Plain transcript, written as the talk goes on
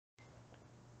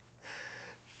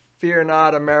Fear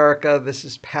not, America. This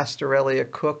is Pastor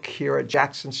Elliott Cooke here at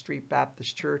Jackson Street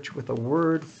Baptist Church with a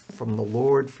word from the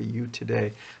Lord for you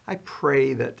today. I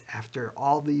pray that after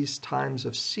all these times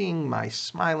of seeing my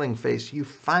smiling face, you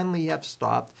finally have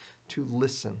stopped to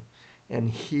listen and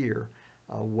hear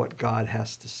what God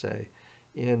has to say.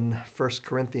 In 1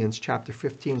 Corinthians chapter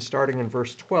 15, starting in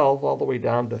verse 12, all the way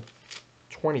down to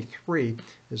 23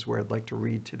 is where I'd like to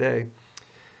read today.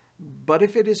 But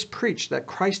if it is preached that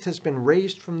Christ has been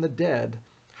raised from the dead,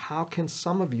 how can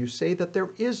some of you say that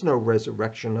there is no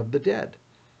resurrection of the dead?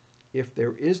 If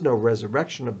there is no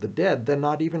resurrection of the dead, then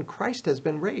not even Christ has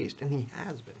been raised, and he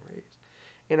has been raised.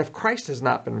 And if Christ has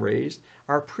not been raised,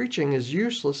 our preaching is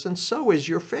useless, and so is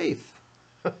your faith.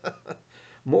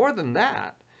 More than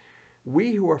that,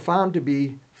 we who are found to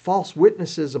be false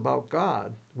witnesses about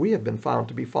God, we have been found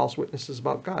to be false witnesses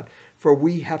about God, for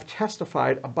we have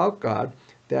testified about God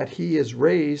that he has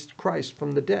raised Christ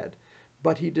from the dead.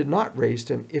 But he did not raise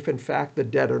him if in fact the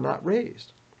dead are not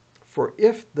raised. For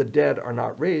if the dead are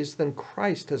not raised, then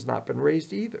Christ has not been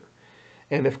raised either.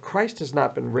 And if Christ has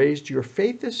not been raised, your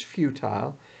faith is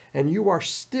futile, and you are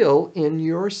still in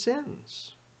your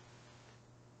sins.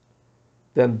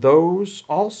 Then those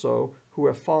also who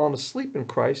have fallen asleep in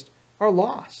Christ are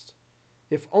lost.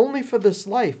 If only for this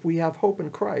life we have hope in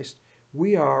Christ,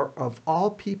 we are of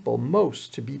all people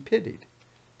most to be pitied.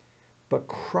 But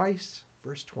Christ,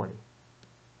 verse 20,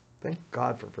 thank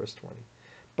God for verse 20.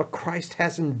 But Christ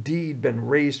has indeed been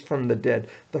raised from the dead,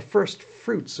 the first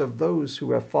fruits of those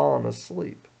who have fallen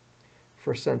asleep.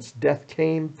 For since death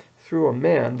came through a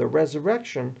man, the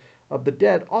resurrection of the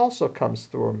dead also comes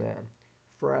through a man.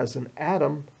 For as in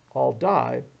Adam all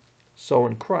die, so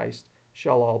in Christ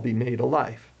shall all be made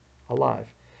alive.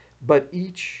 But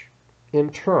each in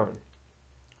turn,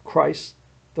 Christ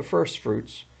the first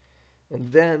fruits,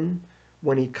 and then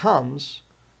when he comes,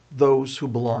 those who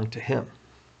belong to him.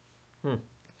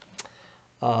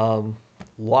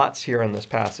 Lots here in this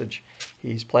passage.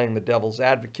 He's playing the devil's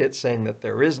advocate, saying that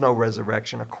there is no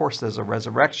resurrection. Of course there's a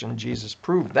resurrection. Jesus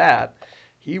proved that.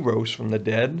 He rose from the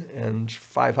dead, and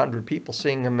 500 people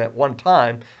seeing him at one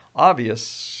time.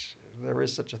 Obvious, there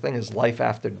is such a thing as life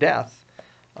after death.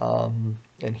 And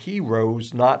he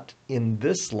rose not in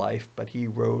this life, but he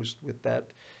rose with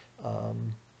that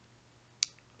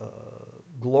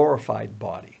glorified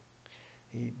body.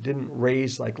 He didn't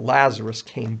raise like Lazarus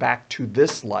came back to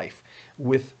this life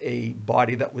with a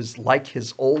body that was like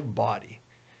his old body,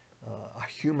 a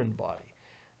human body.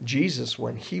 Jesus,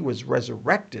 when he was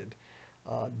resurrected,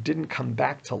 didn't come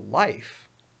back to life.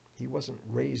 He wasn't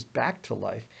raised back to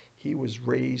life. He was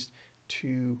raised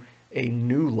to a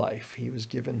new life. He was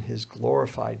given his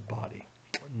glorified body,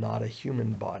 not a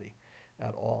human body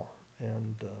at all.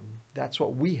 And that's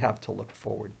what we have to look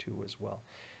forward to as well.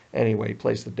 Anyway, he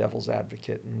plays the devil's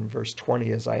advocate in verse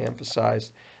 20, as I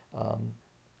emphasized.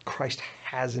 Christ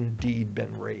has indeed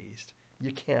been raised.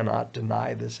 You cannot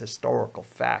deny this historical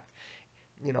fact.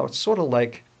 You know, it's sort of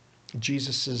like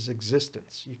Jesus'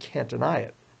 existence. You can't deny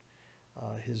it.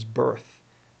 His birth,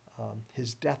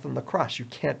 his death on the cross, you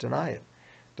can't deny it.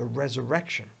 The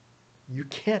resurrection, you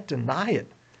can't deny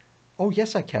it. Oh,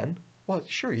 yes, I can. Well,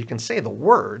 sure, you can say the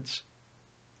words,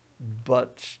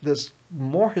 but there's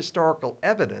more historical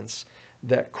evidence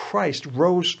that Christ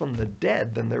rose from the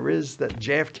dead than there is that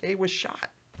JFK was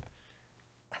shot.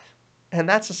 And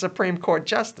that's a Supreme Court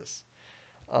justice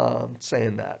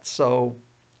saying that. So,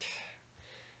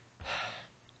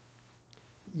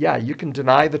 yeah, you can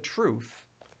deny the truth,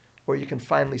 or you can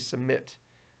finally submit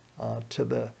to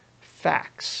the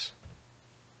facts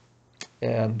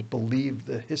and believe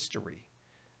the history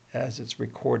as it's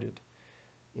recorded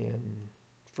in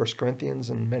 1 Corinthians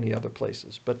and many other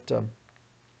places. But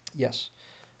yes,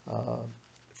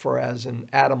 for as in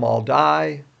Adam all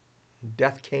die,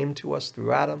 death came to us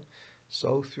through Adam,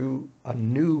 so through a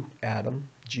new Adam,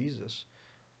 Jesus,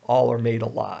 all are made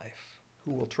alive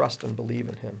who will trust and believe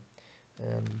in him.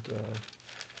 And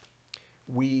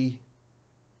we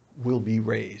will be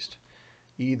raised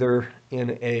either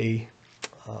in a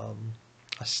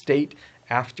state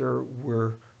after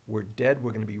we're dead,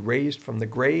 we're going to be raised from the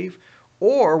grave,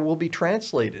 or we'll be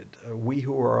translated. We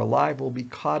who are alive will be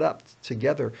caught up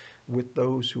together with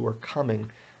those who are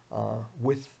coming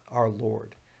with our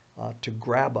Lord to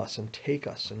grab us and take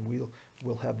us, and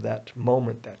we'll have that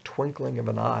moment, that twinkling of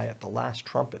an eye at the last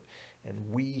trumpet,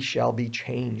 and we shall be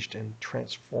changed and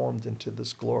transformed into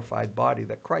this glorified body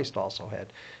that Christ also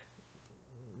had.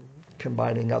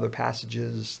 Combining other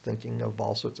passages, thinking of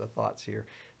all sorts of thoughts here.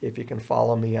 If you can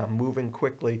follow me, I'm moving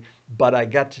quickly, but I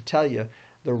got to tell you,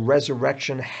 the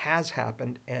resurrection has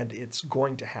happened, and it's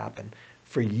going to happen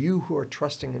For you who are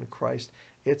trusting in Christ,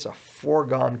 it's a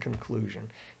foregone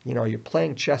conclusion. You know, you're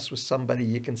playing chess with somebody,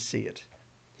 you can see it.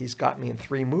 He's got me in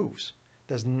 3 moves.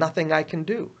 There's nothing I can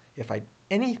do.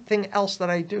 Anything else that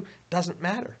I do doesn't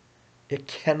matter. It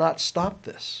cannot stop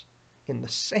this. In the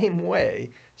same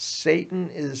way, Satan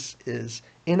is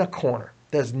in a corner.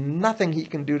 There's nothing he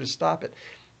can do to stop it.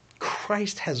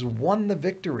 Christ has won the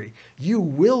victory. You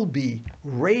will be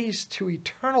raised to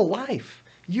eternal life.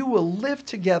 You will live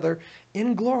together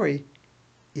in glory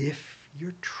if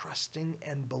you're trusting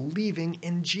and believing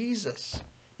in Jesus.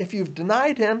 If you've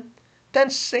denied him, then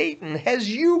Satan has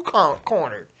you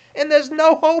cornered, and there's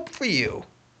no hope for you.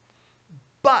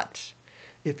 But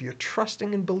if you're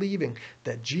trusting and believing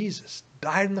that Jesus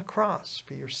died on the cross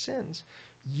for your sins,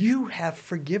 you have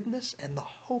forgiveness and the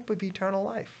hope of eternal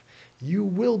life. You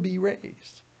will be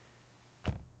raised.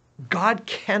 God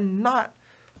cannot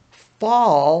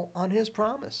fall on his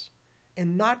promise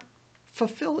and not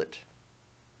fulfill it.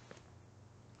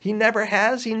 He never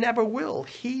has, he never will.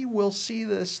 He will see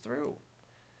this through.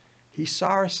 He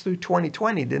saw us through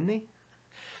 2020, didn't he?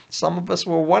 Some of us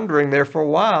were wondering there for a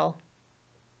while.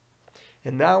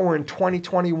 And now we're in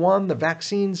 2021, the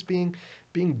vaccine's being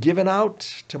given out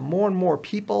to more and more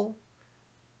people.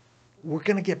 We're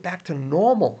going to get back to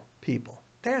normal people.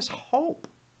 There's hope.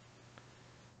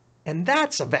 And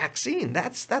that's a vaccine.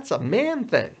 That's a man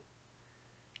thing.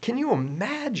 Can you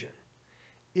imagine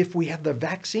if we have the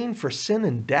vaccine for sin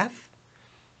and death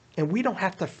and we don't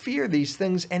have to fear these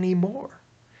things anymore,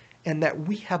 and that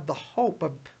we have the hope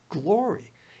of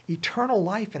glory, eternal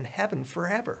life in heaven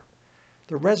forever?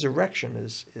 The resurrection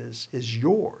is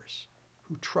yours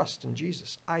who trust in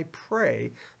Jesus. I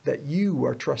pray that you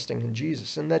are trusting in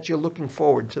Jesus and that you're looking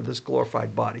forward to this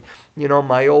glorified body. You know,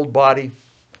 my old body,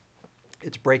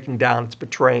 it's breaking down. It's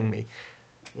betraying me.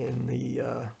 In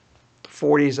the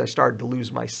 40s, I started to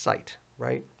lose my sight,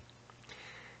 right?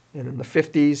 And in the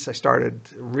 50s, I started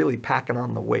really packing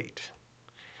on the weight.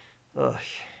 Ugh.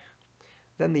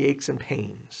 Then the aches and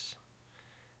pains.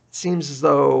 It seems as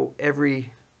though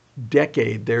every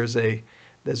decade there's a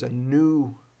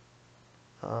new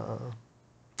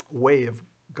way of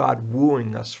God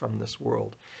wooing us from this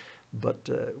world. But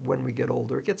when we get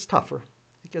older, it gets tougher.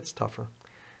 It gets tougher.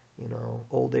 You know,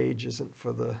 old age isn't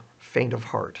for the faint of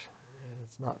heart.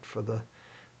 It's not for the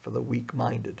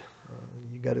weak-minded.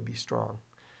 You got to be strong.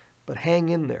 But hang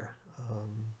in there.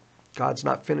 God's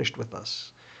not finished with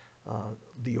us.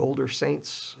 The older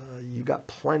saints, you got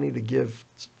plenty to give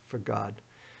for God.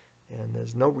 And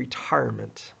there's no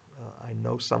retirement. I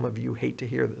know some of you hate to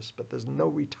hear this, but there's no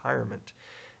retirement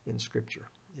in Scripture.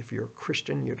 If you're a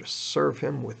Christian, you're to serve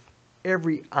him with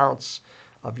every ounce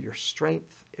of your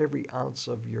strength, every ounce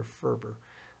of your fervor,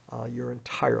 your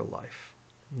entire life,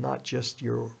 not just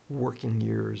your working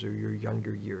years or your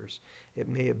younger years. It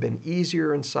may have been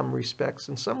easier in some respects.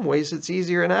 In some ways, it's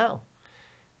easier now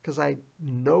because I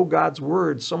know God's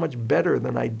word so much better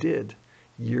than I did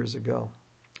years ago.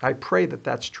 I pray that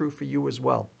that's true for you as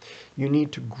well. You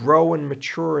need to grow and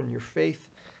mature in your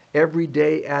faith every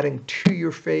day, adding to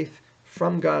your faith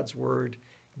from God's word.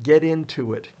 Get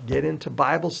into it. Get into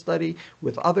Bible study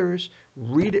with others.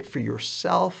 Read it for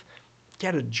yourself.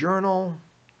 Get a journal.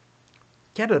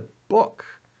 Get a book.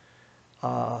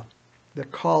 They're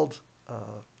called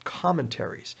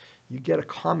commentaries. You get a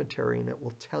commentary and it will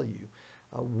tell you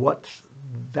what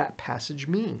that passage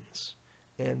means.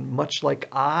 And much like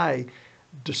I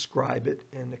describe it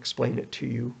and explain it to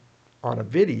you on a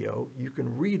video, you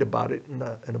can read about it in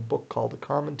a book called a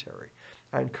commentary.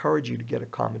 I encourage you to get a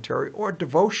commentary or a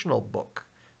devotional book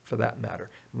for that matter.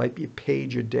 It might be a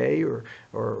page a day or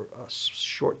a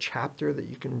short chapter that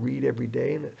you can read every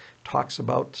day, and it talks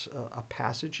about a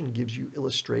passage and gives you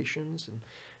illustrations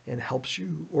and helps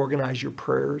you organize your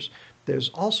prayers.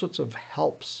 There's all sorts of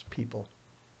helps, people.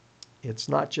 It's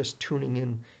not just tuning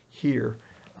in here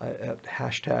at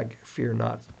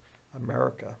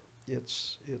 #FearNotAmerica.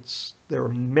 There are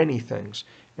many things,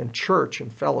 and church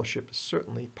and fellowship is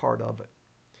certainly part of it.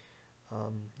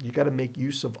 You got to make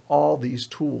use of all these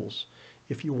tools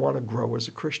if you want to grow as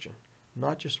a Christian.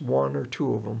 Not just one or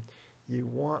two of them. You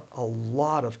want a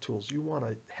lot of tools. You want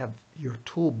to have your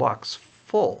toolbox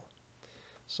full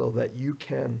so that you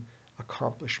can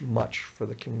accomplish much for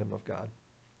the kingdom of God.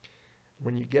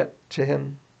 When you get to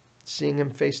him, seeing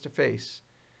him face to face,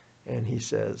 and he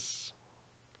says,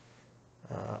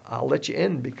 I'll let you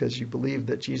in because you believe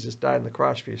that Jesus died on the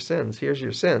cross for your sins. Here's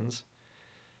your sins.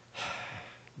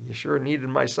 You sure needed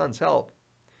my son's help.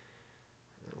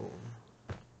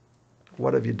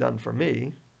 What have you done for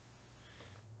me?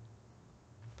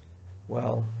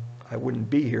 Well, I wouldn't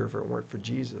be here if it weren't for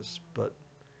Jesus, but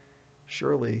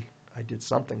surely I did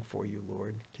something for you,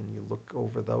 Lord. Can you look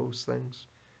over those things?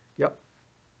 Yep.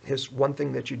 Here's one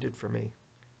thing that you did for me.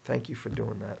 Thank you for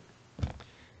doing that.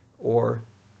 Or,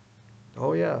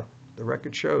 oh yeah, the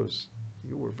record shows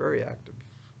you were very active.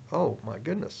 Oh my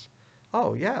goodness.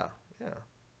 Oh yeah, yeah.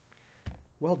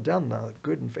 Well done, thou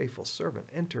good and faithful servant.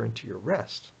 Enter into your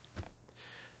rest.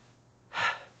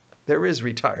 There is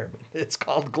retirement. It's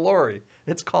called glory.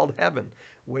 It's called heaven,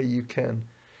 where you can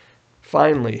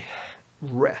finally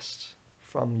rest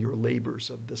from your labors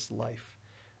of this life,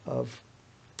 of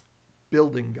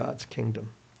building God's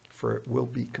kingdom, for it will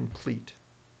be complete,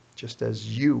 just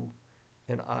as you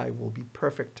and I will be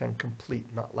perfect and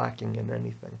complete, not lacking in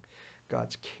anything.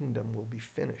 God's kingdom will be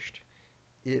finished.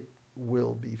 It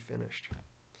will be finished.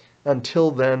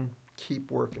 Until then,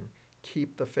 keep working.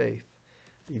 Keep the faith.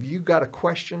 If you got a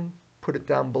question, put it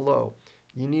down below.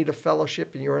 You need a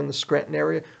fellowship and you're in the Scranton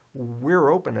area, we're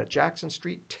open at Jackson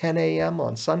Street, 10 a.m.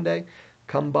 on Sunday.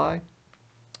 Come by.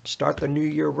 Start the new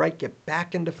year right. Get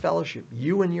back into fellowship.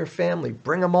 You and your family,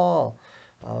 bring them all.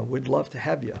 We'd love to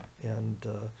have you.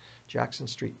 And Jackson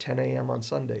Street, 10 a.m. on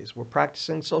Sundays. We're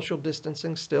practicing social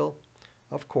distancing still,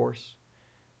 of course.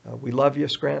 We love you,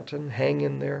 Scranton. Hang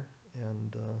in there.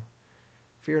 And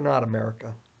fear not,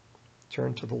 America.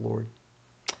 Turn to the Lord.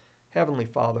 Heavenly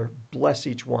Father, bless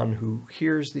each one who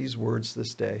hears these words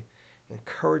this day.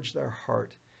 Encourage their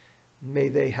heart. May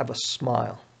they have a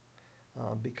smile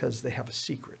because they have a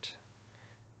secret.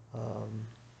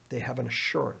 They have an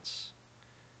assurance.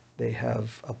 They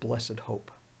have a blessed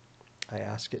hope. I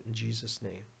ask it in Jesus'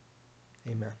 name.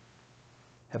 Amen.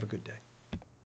 Have a good day.